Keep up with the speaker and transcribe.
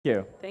Thank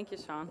you. Thank you,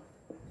 Sean.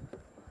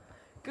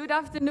 Good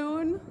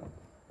afternoon.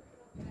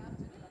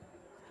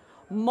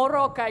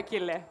 Moro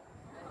kaikille.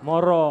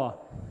 Moro.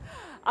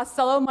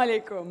 Assalamu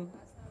alaikum.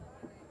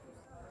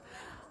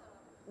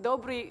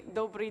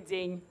 Dobry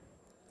день.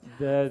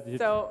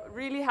 So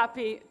really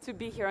happy to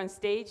be here on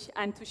stage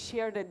and to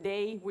share the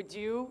day with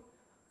you,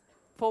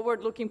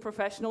 forward-looking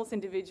professionals,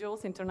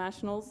 individuals,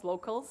 internationals,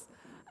 locals,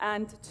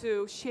 and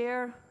to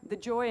share the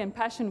joy and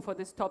passion for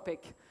this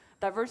topic,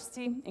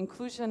 diversity,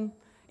 inclusion,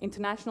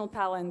 international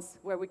talents,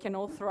 where we can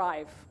all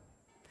thrive.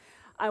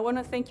 I want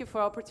to thank you for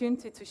the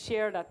opportunity to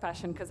share that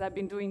passion, because I've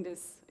been doing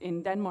this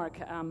in Denmark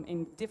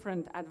in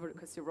different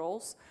advocacy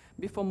roles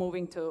before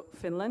moving to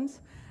Finland.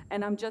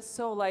 And I'm just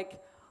so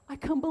like, I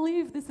can't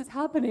believe this is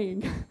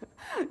happening.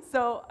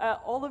 So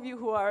all of you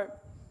who are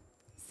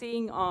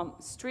seeing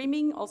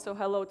streaming, also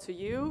hello to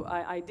you.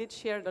 I did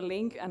share the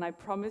link, and I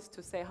promised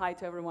to say hi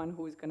to everyone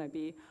who is going to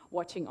be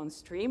watching on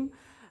stream.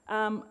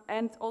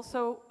 And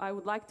also, I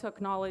would like to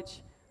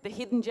acknowledge the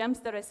hidden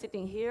gems that are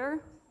sitting here.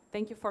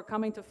 Thank you for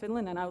coming to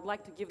Finland, and I would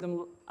like to give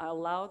them a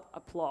loud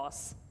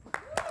applause.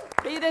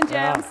 Hidden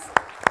gems!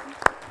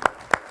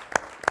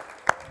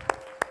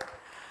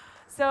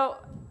 So,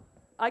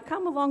 I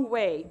come a long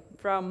way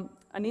from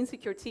an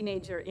insecure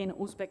teenager in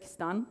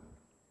Uzbekistan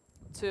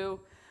to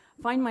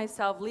find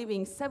myself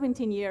living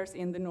 17 years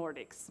in the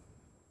Nordics,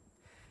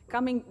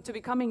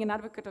 becoming an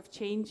advocate of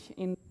change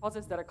in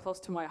causes that are close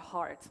to my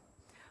heart: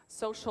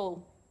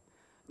 social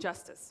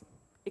justice,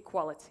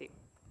 equality,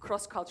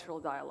 cross-cultural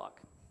dialogue.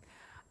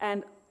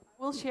 And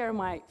we'll share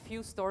my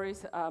few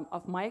stories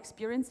of my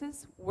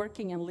experiences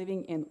working and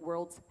living in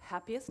world's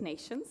happiest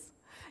nations.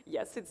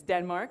 Yes, it's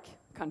Denmark,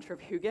 country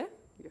of hygge,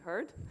 you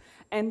heard,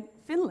 and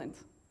Finland,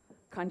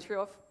 country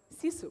of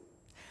sisu.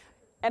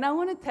 And I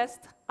want to test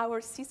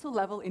our sisu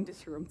level in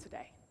this room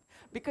today.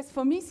 Because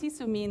for me,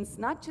 sisu means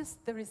not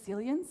just the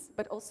resilience,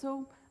 but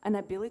also an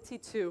ability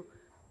to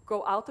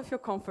go out of your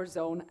comfort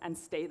zone and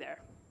stay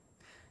there.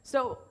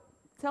 So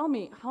tell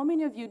me, how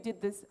many of you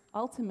did this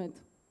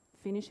ultimate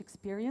Finnish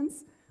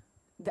experience,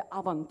 the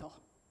avanto?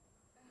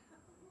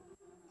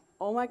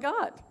 Oh my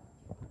God,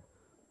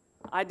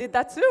 I did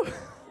that too.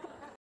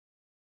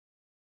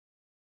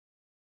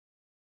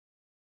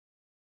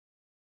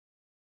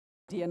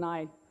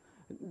 D&I,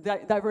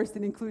 diversity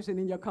and inclusion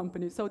in your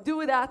company. So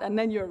do that and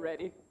then you're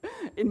ready,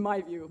 in my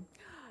view.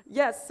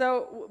 Yes,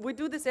 so we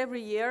do this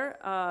every year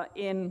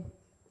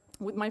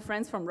with my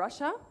friends from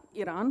Russia,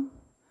 Iran,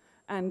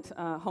 and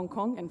Hong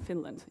Kong and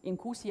Finland, in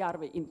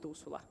Kuusijärvi in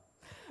Tuusula.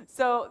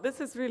 So this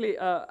is really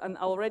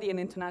already an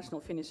international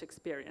Finnish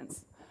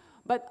experience.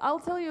 But I'll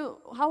tell you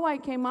how I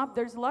came up.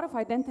 There's a lot of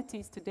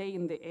identities today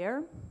in the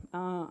air.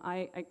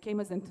 I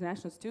came as an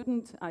international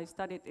student. I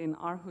studied in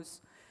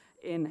Aarhus,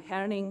 in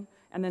Herning,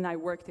 and then I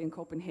worked in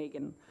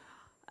Copenhagen.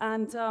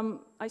 And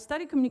I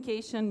studied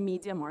communication,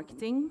 media,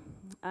 marketing,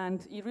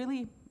 and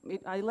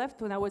I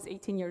left when I was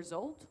 18 years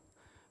old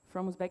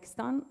from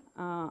Uzbekistan,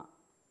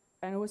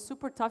 and it was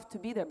super tough to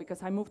be there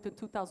because I moved in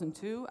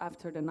 2002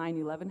 after the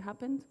 9/11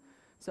 happened.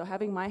 So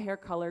having my hair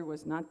color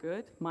was not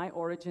good, my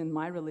origin,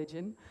 my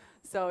religion.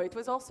 So it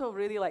was also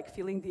really like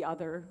feeling the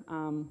other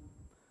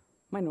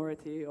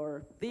minority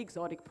or the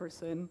exotic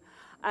person.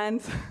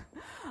 And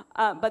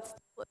but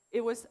still,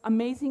 it was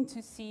amazing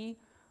to see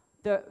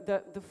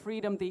the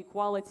freedom, the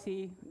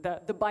equality,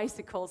 the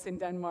bicycles in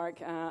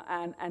Denmark,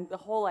 and the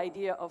whole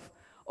idea of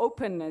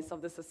openness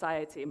of the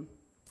society.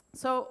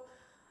 So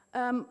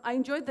I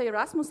enjoyed the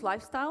Erasmus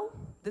lifestyle,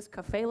 this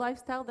cafe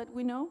lifestyle that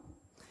we know,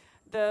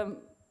 the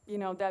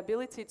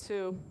ability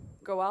to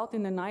go out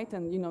in the night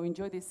and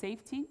enjoy the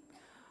safety.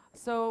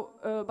 So,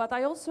 but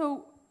I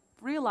also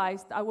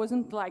realized I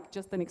wasn't like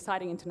just an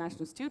exciting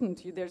international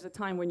student. There's a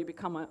time when you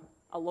become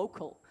a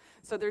local.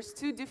 So there's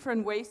two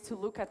different ways to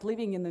look at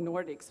living in the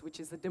Nordics, which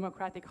is a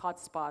democratic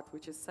hotspot,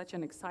 which is such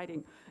an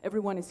exciting,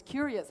 everyone is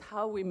curious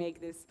how we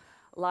make this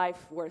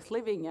life worth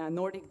living,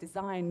 Nordic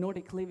design,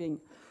 Nordic living.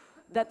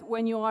 That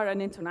when you are an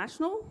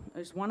international,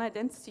 there's one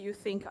identity, you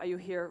think, are you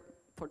here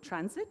for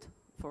transit,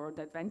 for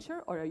the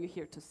adventure, or are you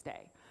here to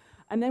stay?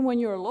 And then when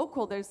you're a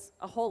local, there's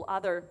a whole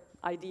other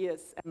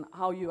ideas and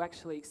how you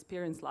actually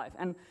experience life.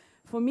 And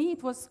for me,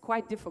 it was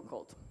quite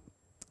difficult.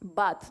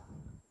 But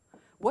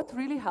what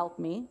really helped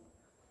me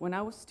when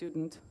I was a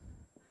student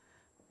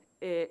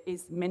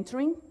is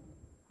mentoring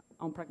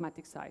on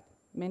pragmatic side.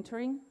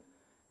 Mentoring,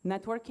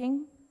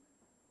 networking.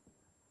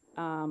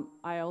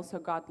 I also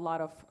got a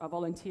lot of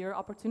volunteer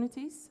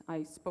opportunities.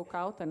 I spoke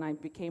out and I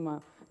became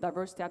a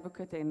diversity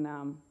advocate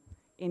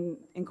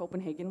in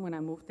Copenhagen when I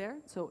moved there,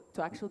 so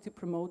to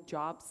promote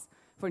jobs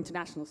for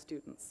international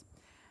students.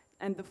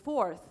 And the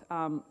fourth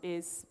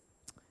is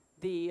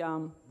the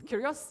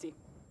curiosity.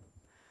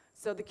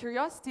 So the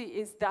curiosity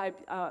is the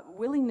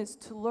willingness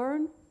to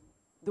learn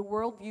the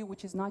worldview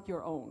which is not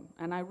your own.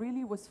 And I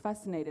really was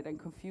fascinated and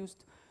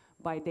confused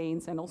by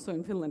Danes, and also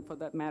in Finland for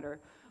that matter.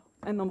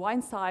 And on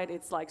one side,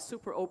 it's like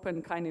super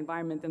open kind of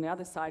environment. On the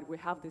other side, we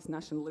have this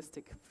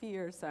nationalistic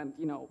fears and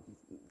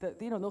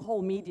the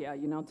whole media.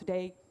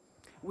 Today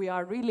we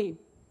are really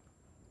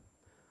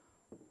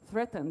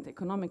threatened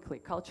economically,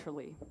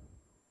 culturally,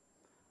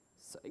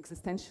 so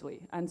existentially.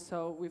 And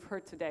so we've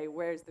heard today,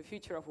 where is the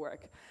future of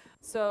work?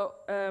 So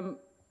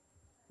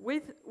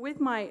with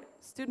my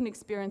student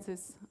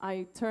experiences,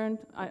 I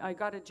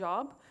got a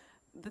job.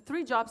 The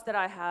 3 jobs that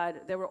I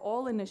had, they were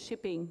all in the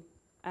shipping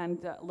and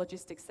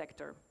logistics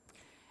sector.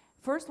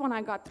 First one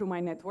I got through my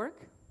network.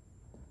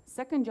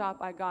 Second job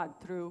I got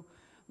through,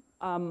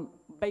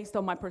 based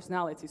on my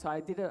personality. So I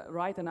did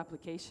write an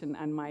application,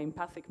 and my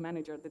empathic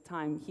manager at the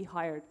time, he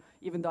hired,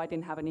 even though I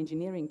didn't have an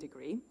engineering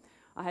degree,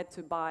 I had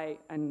to buy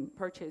and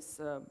purchase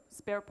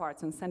spare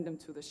parts and send them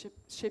to the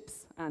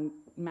ships and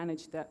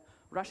manage the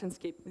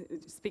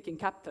Russian-speaking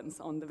captains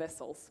on the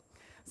vessels.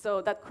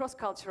 So that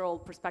cross-cultural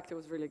perspective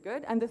was really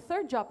good. And the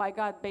third job I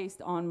got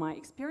based on my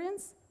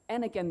experience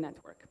and again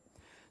network.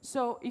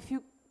 So if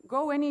you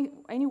go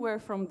anywhere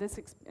from this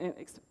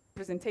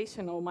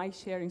presentation or my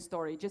sharing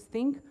story, just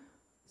think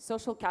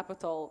social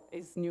capital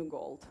is new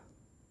gold.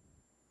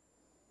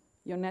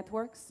 Your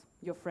networks,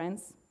 your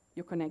friends,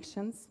 your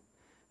connections,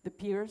 the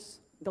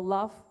peers, the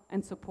love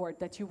and support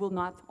that you will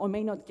not or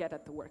may not get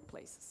at the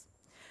workplaces.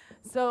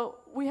 So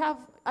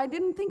I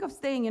didn't think of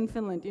staying in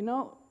Finland, you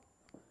know.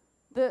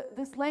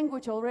 This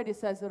language already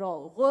says it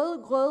all.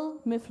 Rød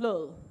grød med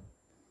flød.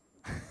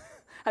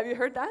 Have you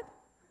heard that?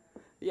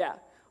 Yeah.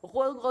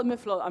 Rød grød med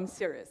flød, I'm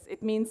serious.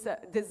 It means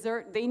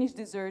dessert, Danish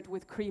dessert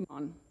with cream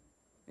on.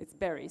 It's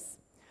berries.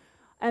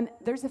 And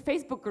there's a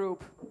Facebook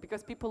group,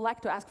 because people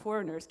like to ask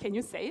foreigners, can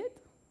you say it?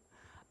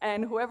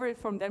 And whoever is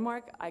from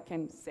Denmark, I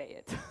can say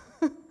it.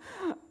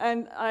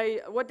 And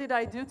what did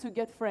I do to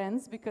get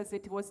friends? Because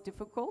it was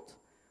difficult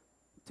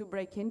to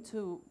break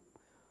into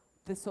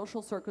the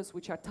social circles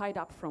which are tied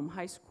up from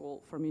high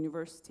school, from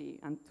university,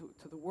 and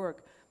to the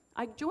work.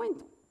 I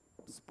joined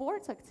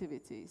sports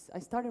activities. I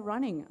started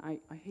running.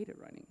 I hated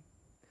running.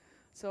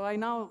 So I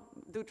now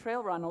do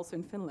trail run also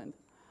in Finland.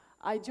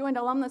 I joined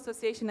Alumni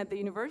Association at the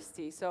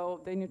university.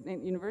 So the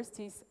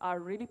universities are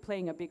really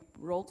playing a big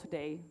role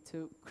today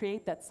to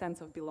create that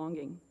sense of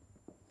belonging.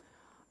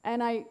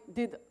 And I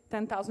did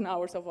 10,000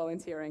 hours of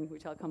volunteering,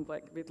 which I'll come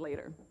back a bit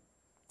later.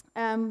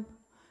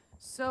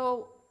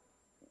 So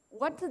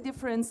what's the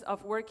difference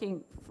of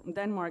working from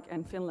Denmark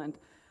and Finland?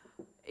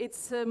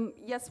 It's,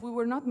 yes, we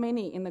were not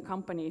many in the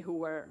company who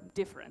were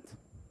different.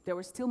 There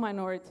were still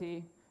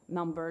minority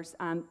numbers,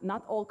 and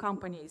not all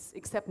companies,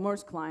 except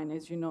Maersk Line,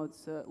 as you know,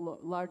 it's the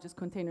largest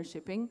container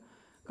shipping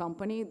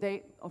company.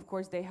 Of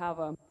course, they have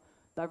a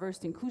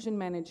diversity inclusion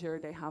manager,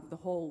 they have the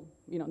whole,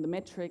 you know, the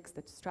metrics,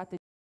 the strategy.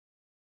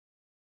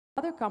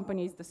 Other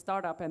companies, the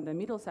startup and the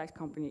middle-sized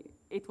company,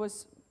 it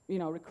was, you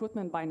know,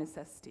 recruitment by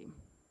necessity.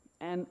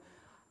 And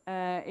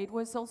it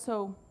was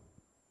also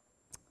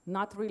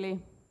not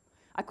really,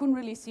 I couldn't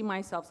really see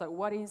myself, like,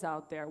 what is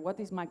out there? What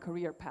is my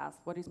career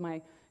path? What is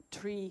my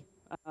tree?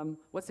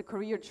 What's the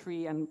career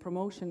tree and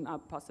promotion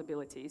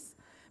possibilities?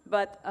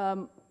 But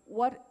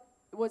what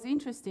was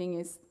interesting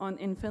is,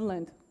 in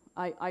Finland,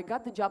 I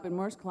got the job in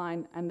Maersk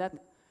Line, and that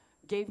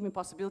gave me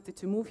possibility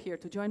to move here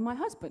to join my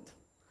husband.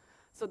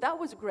 So that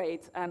was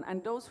great,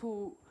 and those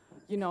who,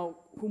 you know,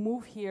 who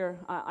move here,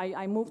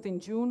 I moved in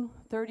June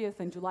 30th,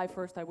 and July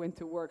 1st I went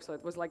to work, so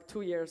it was like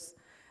 2 years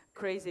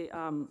crazy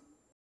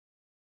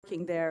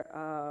working there.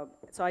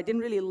 So I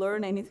didn't really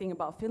learn anything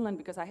about Finland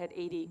because I had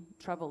 80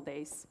 travel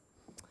days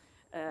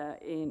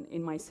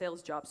in my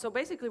sales job. So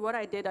basically what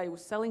I did, I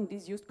was selling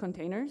these used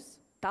containers,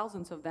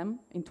 thousands of them,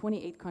 in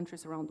 28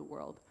 countries around the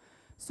world.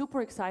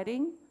 Super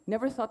exciting,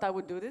 never thought I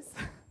would do this.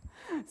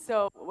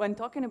 So when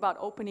talking about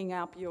opening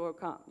up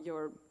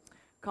your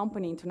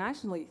company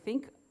internationally,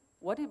 think,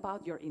 what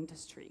about your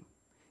industry?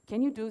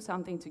 Can you do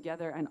something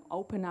together and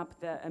open up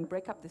and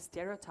break up the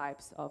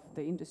stereotypes of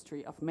the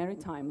industry of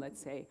maritime,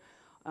 let's say,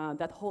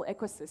 that whole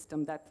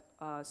ecosystem that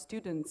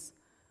students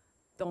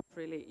don't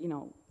really, you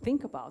know,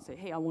 think about. Say,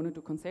 hey, I want to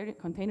do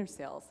container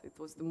sales. It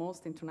was the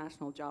most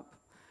international job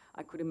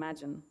I could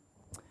imagine.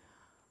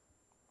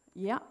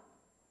 Yeah.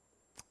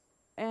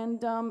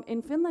 And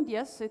in Finland,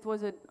 yes, it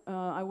was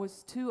I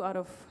was 2 out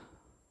of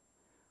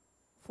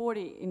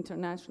 40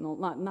 international,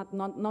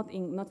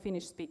 not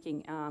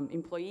Finnish-speaking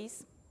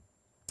employees,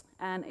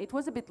 and it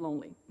was a bit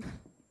lonely.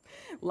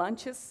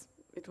 Lunches,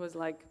 it was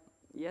like,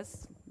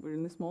 yes, we're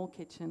in a small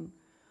kitchen.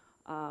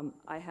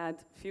 I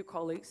had few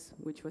colleagues,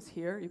 which was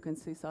here. You can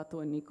see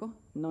Satu and Nico.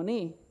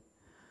 Noni,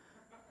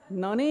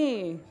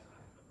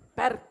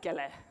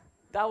 perkele.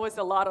 That was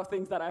a lot of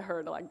things that I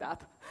heard like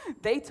that.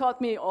 They taught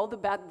me all the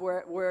bad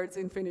words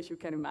in Finnish you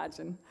can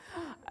imagine.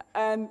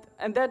 And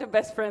they're the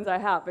best friends I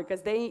have,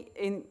 because they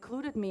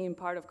included me in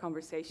part of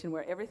conversation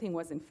where everything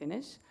was in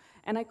Finnish,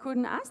 and I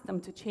couldn't ask them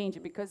to change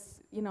it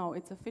because, you know,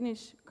 it's a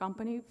Finnish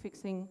company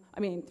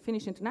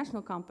Finnish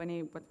international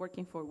company, but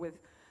working with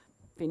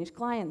Finnish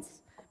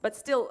clients. But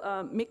still,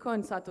 Mikko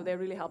and Satu, they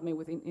really helped me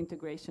with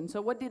integration.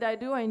 So what did I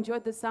do? I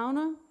enjoyed the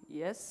sauna,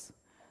 yes.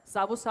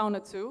 Savu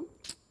sauna too.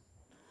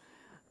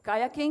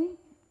 Kayaking,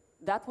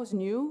 that was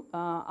new.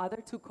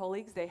 Other 2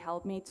 colleagues, they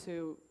helped me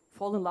to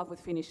fall in love with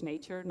Finnish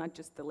nature, not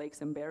just the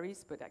lakes and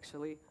berries, but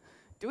actually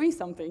doing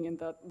something in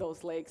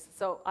those lakes.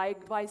 So I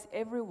advise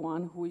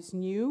everyone who is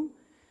new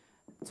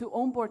to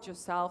onboard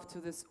yourself to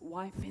this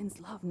why Finns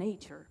love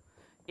nature.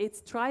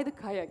 It's try the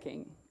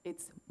kayaking.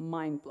 It's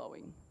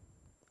mind-blowing.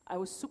 I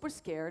was super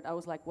scared. I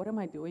was like, what am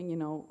I doing? You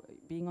know,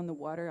 being on the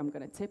water, I'm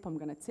gonna tip, I'm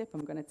gonna tip,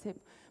 I'm gonna tip.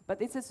 But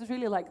this is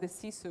really like the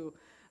sisu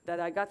that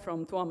I got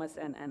from Tuomas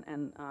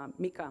and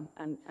Mika.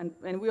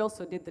 And we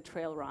also did the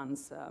trail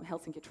runs,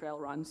 Helsinki trail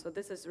run. So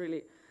this is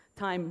really,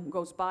 time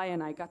goes by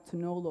and I got to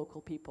know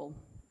local people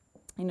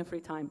in a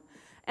free time.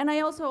 And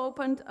I also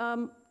opened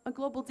a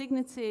global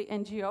dignity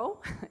NGO.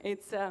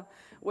 It's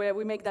where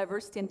we make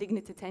diversity and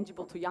dignity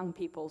tangible to young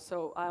people.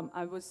 So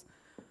I was,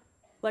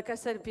 like I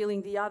said,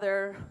 appealing the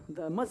other,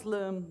 the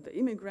Muslim, the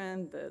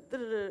immigrant,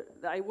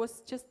 I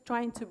was just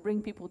trying to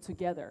bring people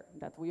together,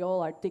 that we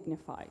all are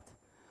dignified.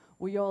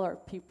 We all are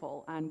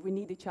people, and we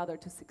need each other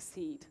to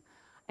succeed.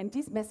 And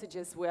these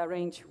messages we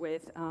arrange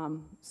with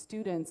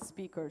students,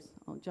 speakers.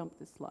 I'll jump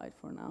this slide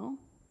for now.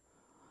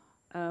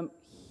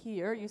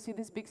 Here, you see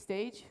this big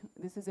stage.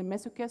 This is a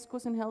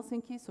Mesukeskus in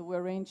Helsinki, so we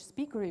arrange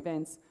speaker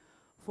events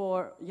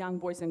for young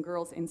boys and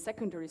girls in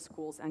secondary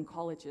schools and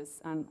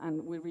colleges,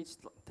 and we reached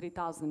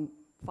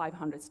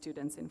 3,500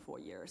 students in 4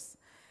 years.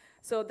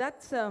 So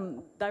that's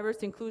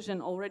diversity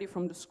inclusion already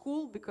from the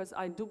school, because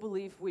I do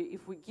believe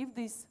if we give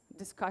these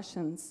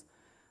discussions,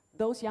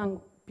 those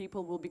young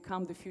people will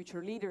become the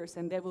future leaders,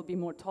 and they will be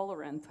more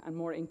tolerant and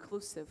more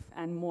inclusive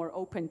and more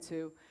open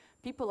to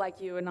people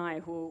like you and I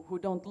who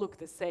don't look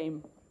the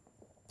same.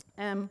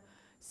 And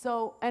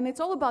it's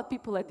all about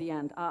people at the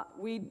end.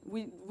 We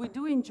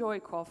do enjoy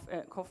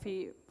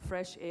coffee,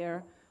 fresh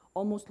air,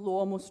 almost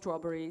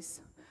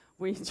strawberries.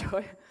 We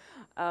enjoy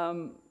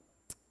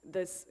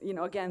this, you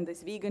know, again,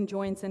 this vegan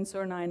joints and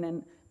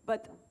surnine,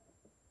 but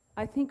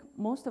I think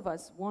most of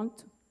us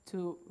want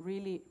to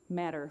really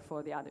matter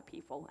for the other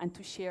people and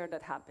to share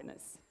that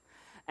happiness.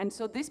 And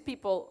so these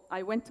people,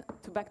 I went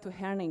back to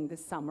Herning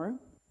this summer.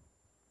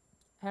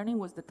 Herning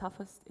was the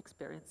toughest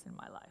experience in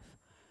my life.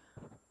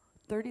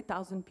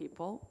 30,000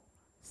 people,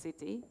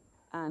 city,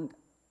 and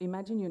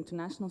imagine you're an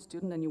international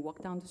student and you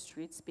walk down the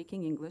street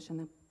speaking English, and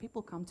then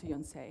people come to you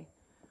and say,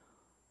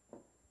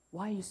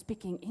 why are you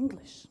speaking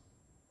English?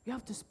 You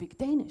have to speak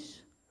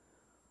Danish.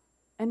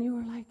 And you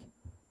were like,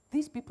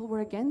 these people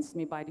were against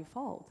me by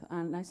default.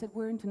 And I said,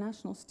 we're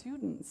international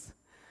students.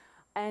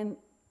 And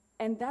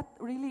that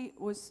really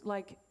was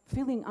like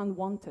feeling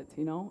unwanted,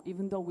 you know,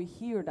 even though we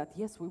hear that,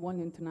 yes, we want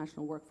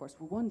international workforce,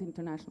 we want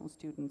international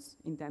students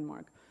in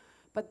Denmark.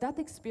 But that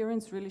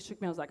experience really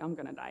shook me. I was like, I'm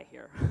gonna die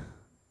here.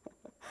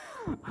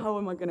 How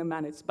am I gonna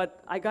manage?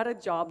 But I got a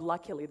job,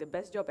 luckily, the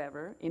best job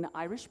ever, in an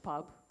Irish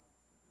pub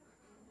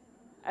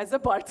as a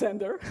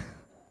bartender.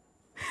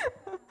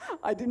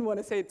 I didn't want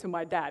to say it to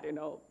my dad, you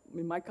know.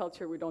 In my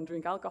culture, we don't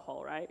drink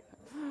alcohol, right?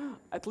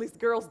 At least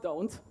girls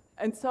don't.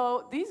 And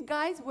so these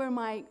guys were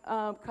my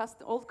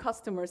old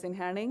customers in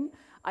Herning.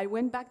 I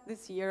went back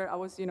this year. I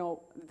was, you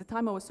know, at the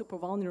time I was super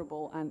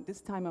vulnerable, and this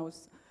time I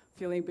was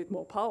feeling a bit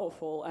more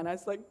powerful. And I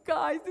was like,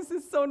 guys, this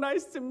is so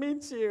nice to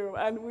meet you.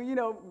 And we, you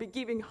know, be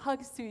giving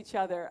hugs to each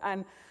other.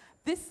 And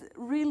this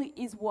really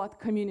is what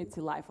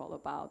community life all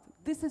about.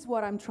 This is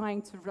what I'm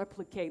trying to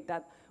replicate,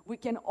 that we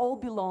can all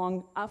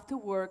belong after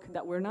work,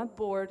 that we're not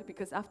bored,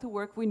 because after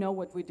work we know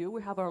what we do.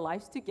 We have our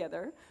lives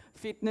together,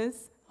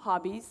 fitness,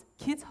 hobbies,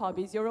 kids'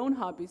 hobbies, your own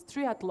hobbies,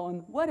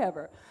 triathlon,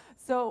 whatever.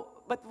 So,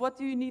 but what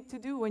do you need to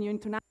do when you're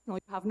international?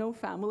 You have no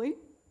family,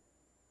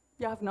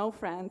 you have no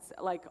friends,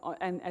 like,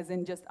 and as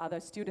in just other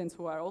students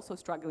who are also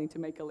struggling to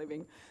make a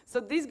living. So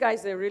these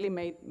guys, they really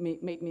made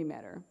me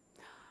matter.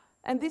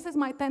 And this is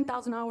my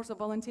 10,000 hours of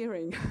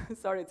volunteering.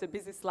 Sorry, it's a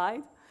busy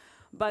slide.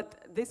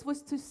 But this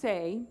was to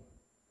say,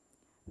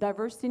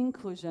 diversity and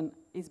inclusion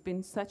has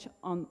been such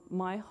on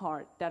my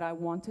heart that I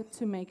wanted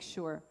to make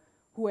sure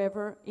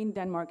whoever in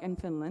Denmark and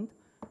Finland,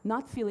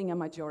 not feeling a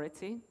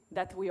majority,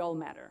 that we all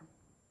matter.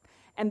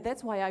 And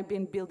that's why I've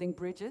been building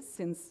bridges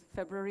since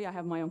February. I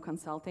have my own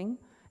consulting,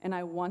 and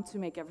I want to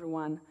make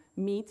everyone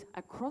meet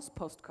across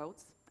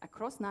postcodes,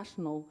 across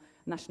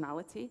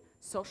nationality,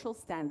 social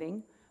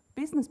standing,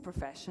 business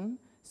profession,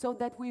 so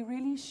that we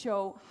really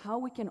show how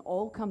we can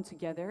all come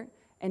together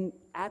and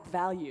add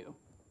value,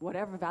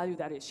 whatever value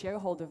that is,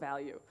 shareholder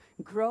value,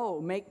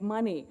 grow, make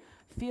money,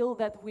 feel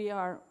that we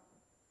are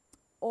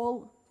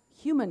all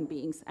human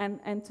beings.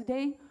 And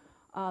today,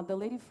 the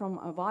lady from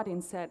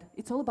Vadin said,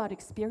 it's all about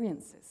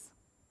experiences.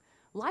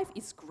 Life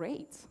is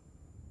great.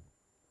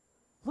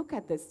 Look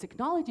at this,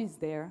 technology is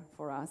there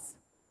for us.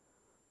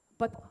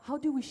 But how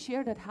do we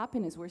share that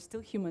happiness? We're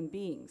still human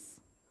beings.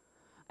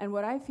 And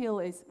what I feel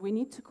is we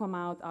need to come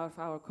out of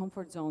our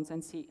comfort zones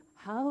and see,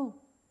 how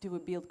do we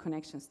build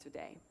connections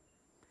today?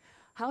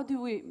 How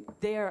do we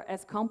dare,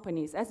 as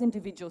companies, as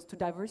individuals, to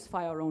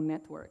diversify our own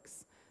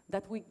networks,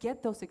 that we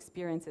get those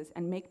experiences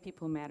and make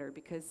people matter,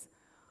 because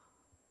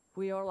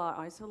we all are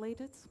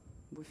isolated,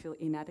 we feel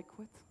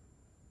inadequate,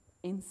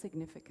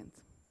 insignificant.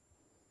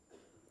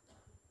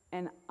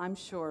 And I'm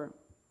sure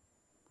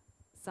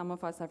some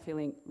of us are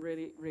feeling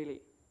really,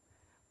 really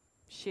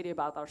shitty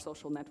about our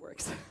social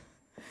networks.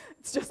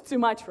 It's just too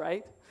much,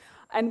 right?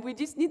 And we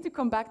just need to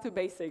come back to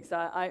basics.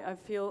 I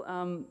feel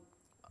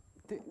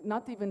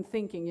not even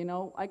thinking, you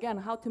know, again,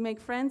 how to make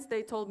friends.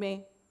 They told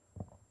me,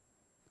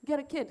 get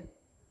a kid.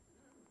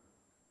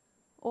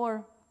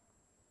 Or,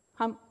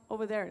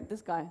 over there,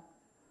 this guy,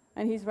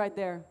 and he's right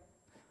there.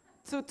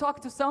 To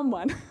talk to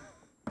someone.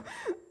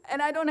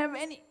 And I don't have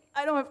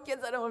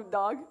kids, I don't have a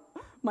dog.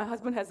 My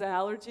husband has an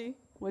allergy.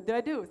 What do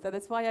I do? So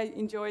that's why I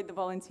enjoyed the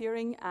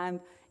volunteering,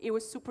 and it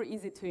was super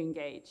easy to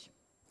engage.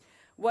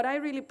 What I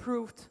really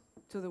proved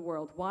to the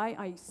world, why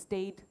I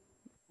stayed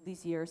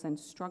these years and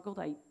struggled,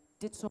 I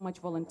did so much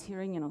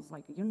volunteering, and I was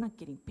like, you're not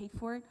getting paid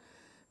for it.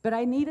 But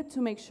I needed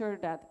to make sure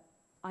that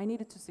I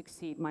needed to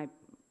succeed,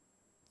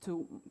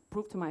 to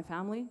prove to my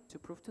family, to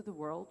prove to the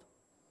world,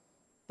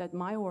 that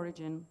my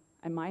origin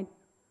and my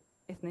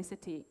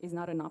ethnicity is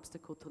not an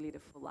obstacle to lead a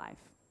full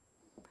life.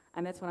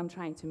 And that's what I'm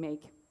trying to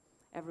make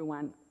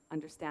everyone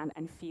understand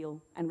and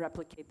feel and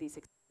replicate these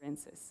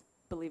experiences,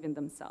 believe in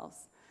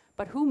themselves.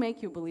 But who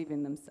make you believe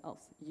in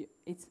themselves?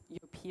 It's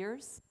your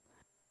peers,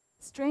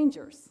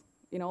 strangers,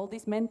 you know, all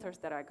these mentors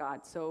that I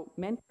got. So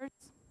mentors,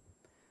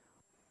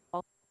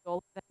 all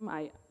of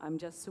them, I'm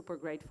just super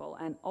grateful.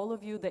 And all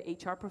of you, the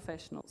HR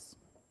professionals,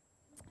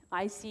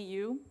 I see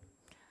you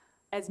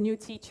as new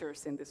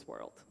teachers in this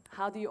world.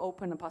 How do you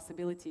open the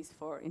possibilities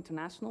for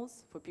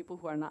internationals, for people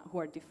who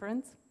are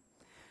different,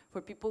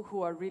 for people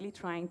who are really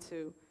trying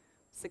to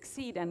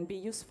succeed and be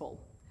useful?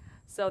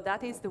 So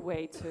that is the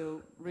way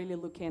to really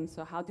look in.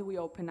 So how do we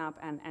open up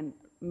and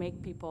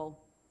make people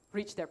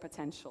reach their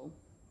potential?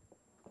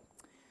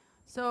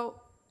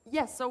 So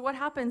yes, so what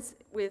happens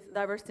with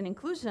diversity and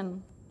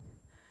inclusion?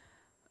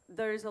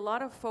 There is a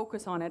lot of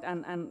focus on it,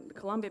 and the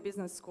Columbia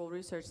Business School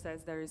research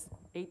says there is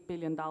 $8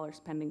 billion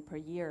spending per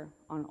year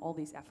on all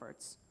these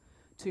efforts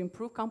to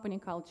improve company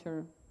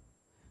culture,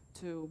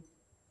 to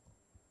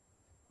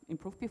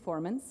improve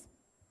performance,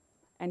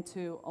 and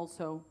to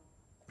also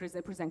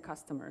present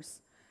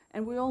customers.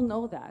 And we all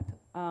know that.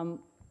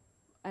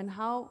 And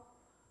how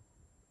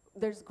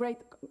there's great,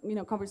 you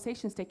know,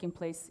 conversations taking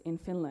place in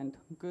Finland,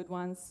 good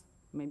ones,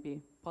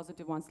 maybe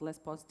positive ones, less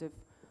positive.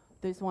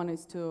 This one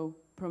is to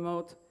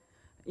promote,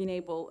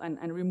 enable,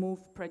 and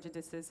remove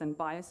prejudices and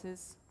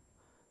biases.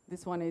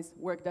 This one is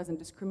work doesn't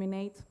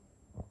discriminate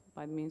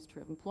by the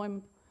Ministry of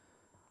Employment.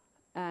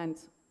 And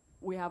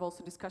we have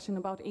also discussion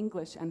about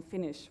English and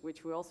Finnish,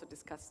 which we also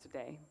discussed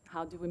today.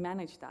 How do we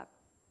manage that?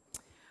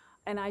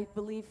 And I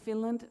believe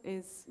Finland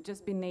is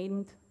just been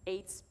named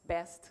 8th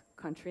best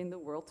country in the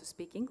world to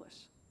speak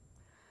English.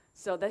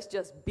 So that's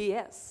just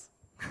BS.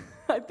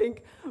 I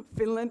think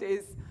Finland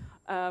is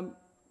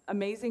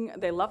amazing.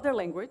 They love their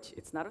language.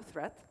 It's not a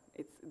threat.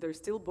 There's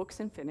still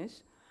books in Finnish.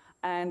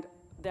 And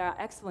they are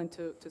excellent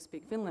to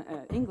speak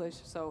English.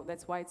 So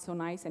that's why it's so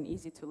nice and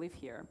easy to live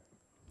here.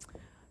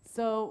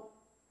 So,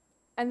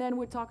 and then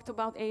we talked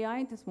about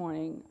AI this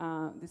morning,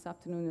 this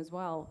afternoon as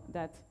well,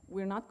 that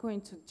we're not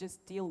going to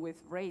just deal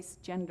with race,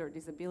 gender,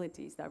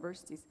 disabilities,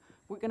 diversities.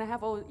 We're going to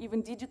have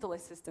even digital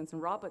assistants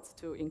and robots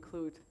to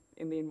include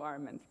in the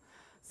environment.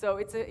 So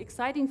it's an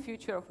exciting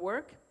future of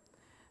work,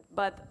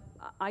 but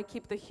I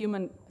keep the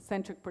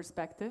human-centric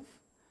perspective.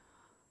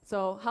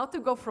 So how to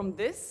go from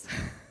this,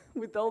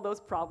 with all those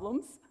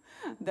problems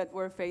that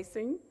we're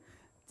facing,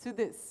 to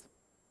this.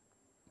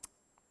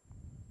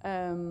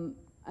 And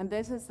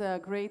this is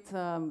great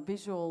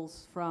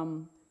visuals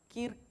from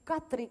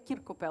Katri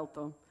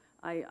Kirkkopelto.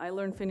 I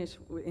learned Finnish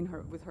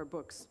with her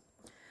books.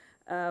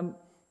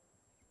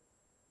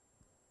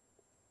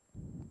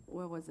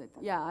 Where was it?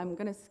 Yeah, I'm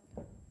going to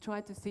try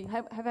to see.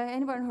 Have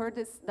anyone heard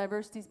this?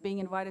 Diversity is being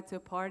invited to a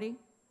party?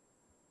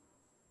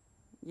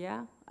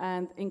 Yeah,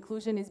 and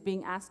inclusion is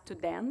being asked to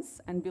dance,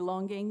 and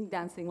belonging,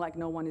 dancing like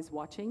no one is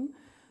watching.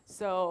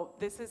 So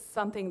this is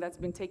something that's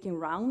been taking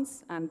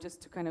rounds, and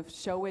just to kind of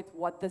show it,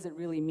 what does it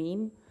really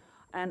mean?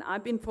 And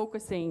I've been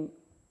focusing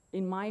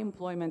in my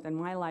employment and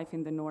my life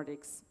in the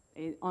Nordics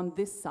on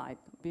this side,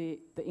 the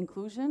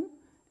inclusion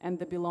and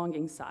the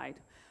belonging side.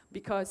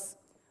 Because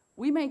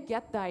we may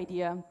get the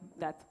idea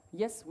that,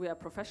 yes, we are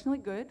professionally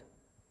good,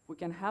 we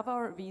can have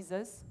our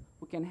visas,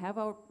 we can have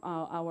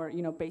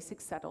our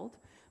basics settled,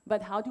 but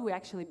how do we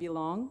actually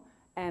belong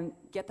and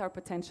get our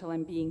potential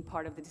and being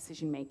part of the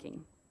decision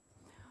making?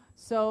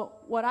 So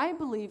what I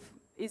believe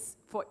is,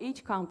 for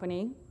each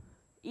company,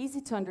 easy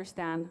to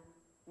understand,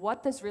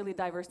 what does really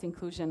diversity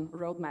inclusion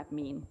roadmap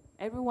mean?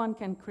 Everyone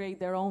can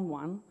create their own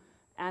one,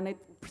 and it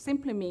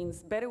simply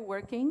means better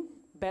working,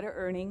 better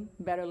earning,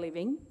 better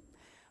living,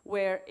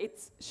 where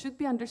it should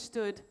be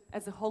understood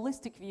as a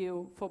holistic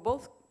view for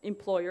both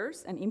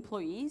employers and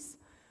employees.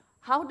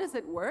 How does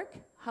it work?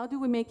 How do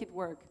we make it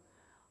work?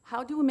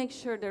 How do we make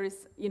sure there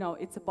is,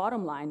 it's a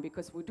bottom line?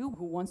 Because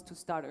who wants to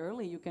start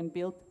early, you can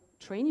build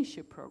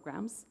traineeship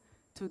programs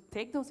to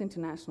take those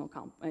international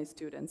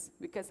students,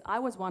 because I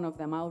was one of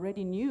them. I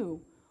already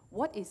knew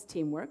what is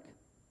teamwork,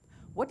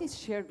 what is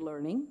shared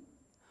learning,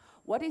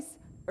 what is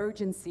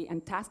urgency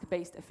and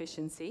task-based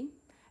efficiency,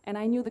 and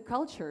I knew the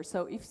culture.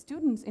 So if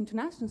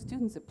international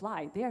students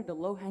apply, they are the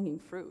low-hanging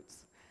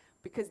fruits.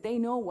 because they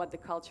know what the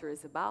culture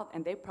is about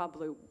and they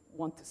probably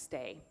want to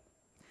stay.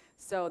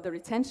 So the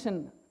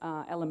retention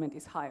element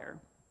is higher.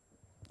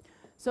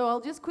 So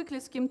I'll just quickly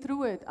skim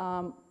through it.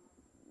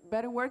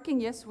 Better working,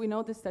 yes, we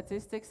know the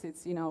statistics.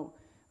 It's, you know,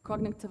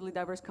 cognitively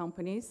diverse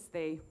companies,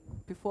 they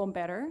perform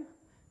better.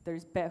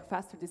 There's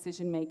faster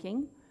decision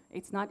making.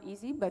 It's not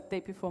easy, but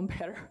they perform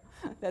better,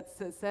 that's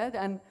said.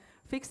 And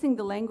fixing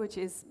the language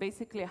is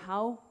basically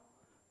how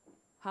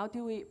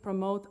do we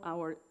promote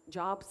our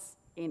jobs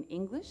in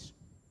English,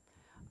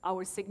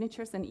 our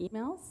signatures and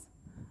emails,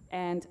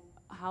 and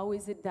how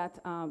is it that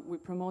we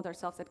promote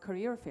ourselves at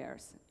career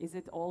fairs? Is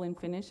it all in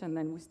Finnish and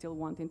then we still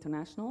want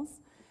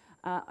internationals?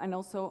 And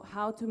also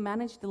how to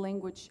manage the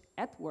language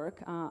at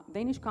work.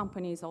 Danish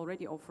companies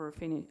already offer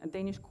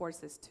Danish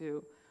courses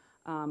to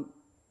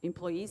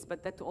employees,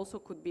 but that also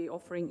could be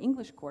offering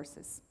English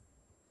courses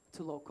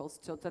to locals,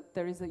 so that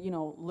there is a, you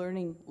know,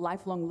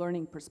 lifelong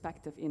learning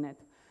perspective in it.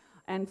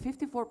 And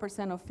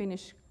 54% of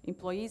Finnish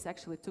employees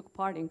actually took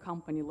part in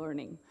company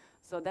learning.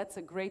 So that's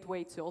a great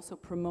way to also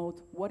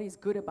promote what is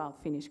good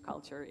about Finnish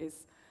culture,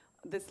 is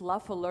this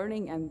love for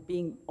learning and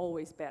being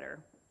always better.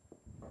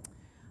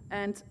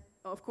 And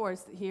of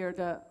course, here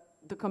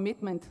the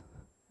commitment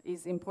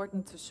is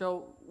important to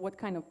show what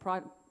kind of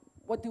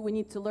what do we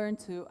need to learn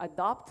to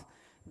adopt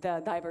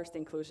the diversity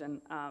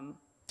inclusion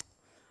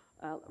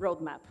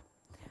roadmap.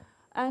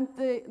 And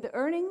the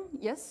earning,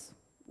 yes,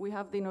 we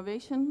have the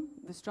innovation,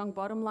 the strong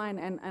bottom line,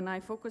 and I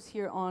focus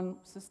here on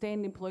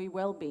sustained employee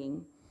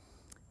well-being.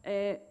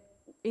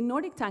 In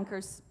Nordic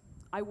Tankers,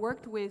 I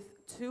worked with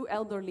 2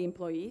 elderly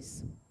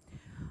employees,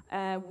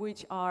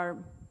 which are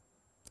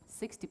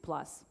 60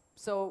 plus.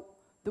 So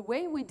the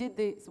way we did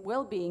this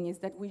well-being is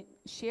that we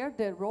shared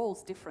the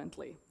roles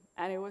differently.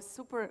 And it was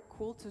super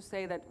cool to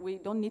say that we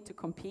don't need to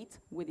compete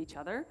with each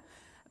other,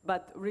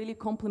 but really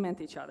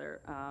complement each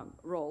other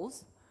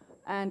roles.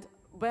 And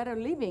better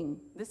living,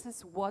 this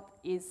is what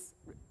is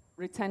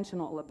retention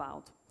all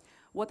about.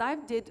 What I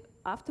did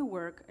after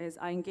work is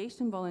I engaged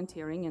in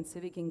volunteering and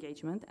civic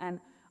engagement, and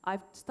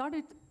I've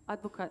started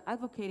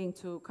advocating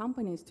to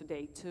companies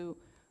today to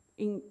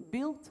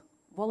build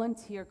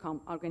volunteer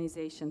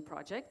organization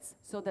projects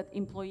so that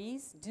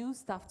employees do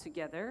stuff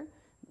together,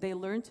 they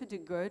learn to do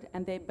good,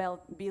 and they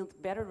build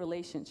better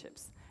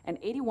relationships. And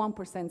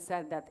 81%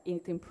 said that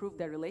it improved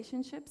their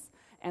relationships,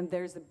 and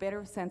there's a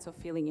better sense of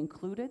feeling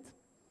included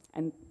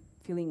and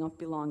feeling of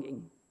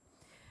belonging.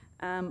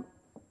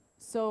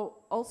 So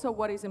also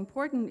what is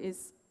important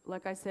is,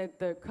 like I said,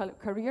 the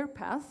career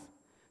path,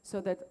 so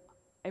that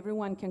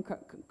everyone can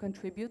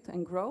contribute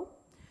and grow,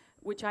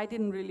 which I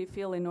didn't really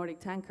feel in Nordic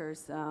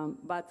Tankers,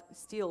 but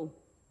still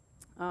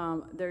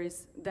there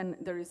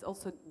is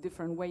also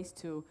different ways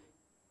to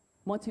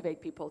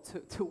motivate people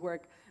to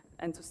work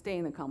and to stay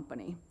in the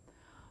company.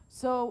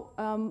 So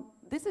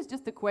this is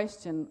just a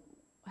question,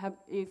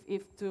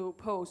 if to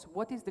pose,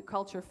 what is the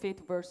culture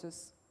fit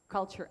versus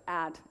culture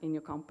add in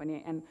your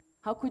company, and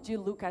how could you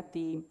look at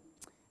the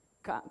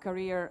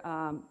career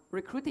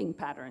recruiting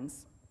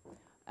patterns?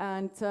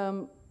 And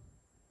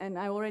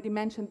I already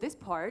mentioned this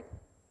part.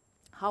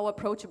 How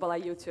approachable are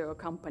you to a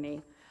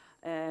company,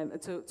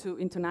 to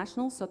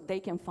internationals, so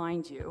they can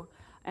find you?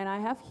 And I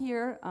have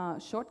here a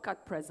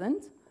shortcut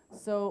present.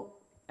 So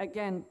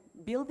again,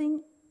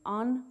 building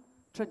on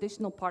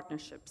traditional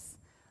partnerships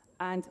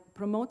and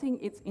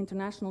promoting its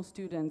international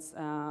students,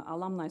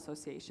 alumni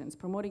associations,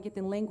 promoting it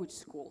in language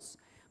schools,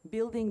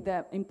 building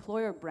the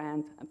employer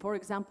brand, for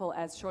example,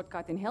 as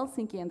Shortcut in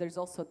Helsinki, and there's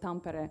also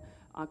Tampere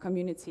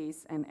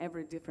communities in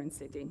every different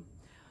city.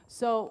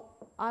 So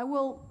I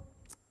will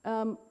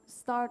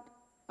start,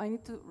 I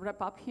need to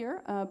wrap up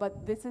here,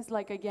 but this is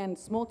like, again,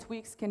 small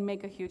tweaks can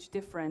make a huge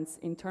difference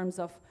in terms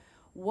of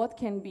what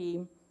can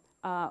be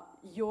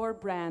your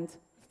brand,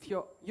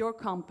 your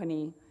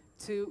company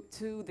to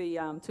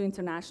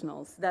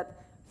internationals,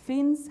 that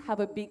Finns have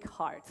a big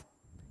heart.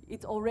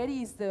 It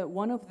already is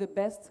one of the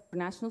best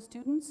international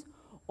students,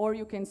 or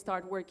you can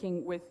start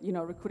working with,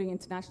 recruiting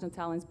international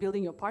talents,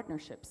 building your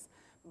partnerships.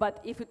 But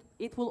if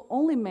it will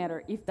only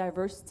matter if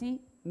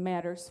diversity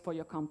matters for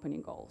your company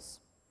goals.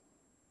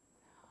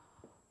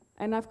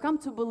 And I've come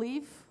to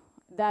believe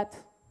that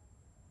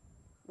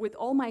with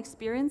all my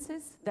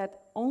experiences,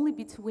 that only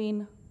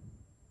between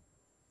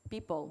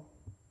people,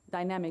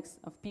 dynamics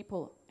of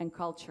people and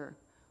culture,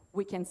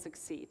 we can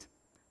succeed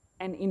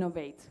and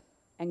innovate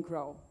and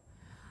grow.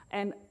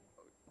 And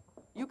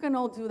you can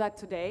all do that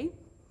today,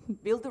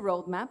 build a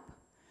roadmap,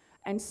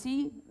 and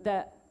see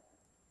that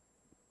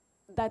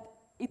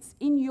it's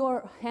in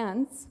your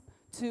hands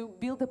to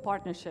build the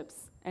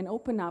partnerships and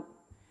open up,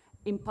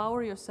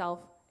 empower yourself,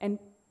 and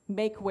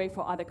make way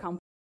for other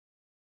companies.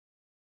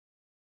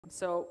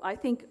 So I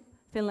think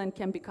Finland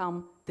can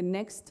become the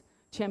next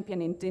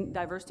champion in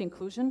diversity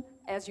inclusion,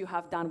 as you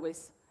have done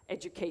with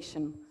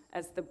education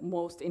as the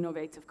most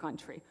innovative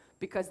country,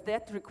 because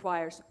that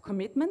requires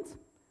commitment,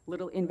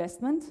 little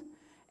investment,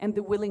 and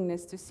the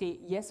willingness to say,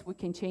 yes, we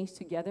can change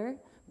together,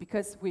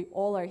 because we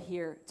all are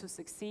here to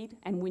succeed,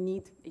 and we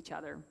need each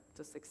other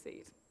to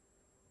succeed.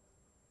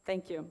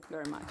 Thank you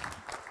very much.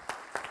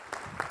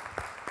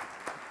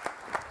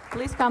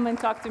 please come and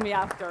talk to me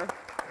after.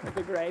 It'd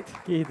be great.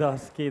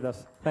 Kiitos,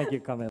 kiitos. Thank you, Kamilla.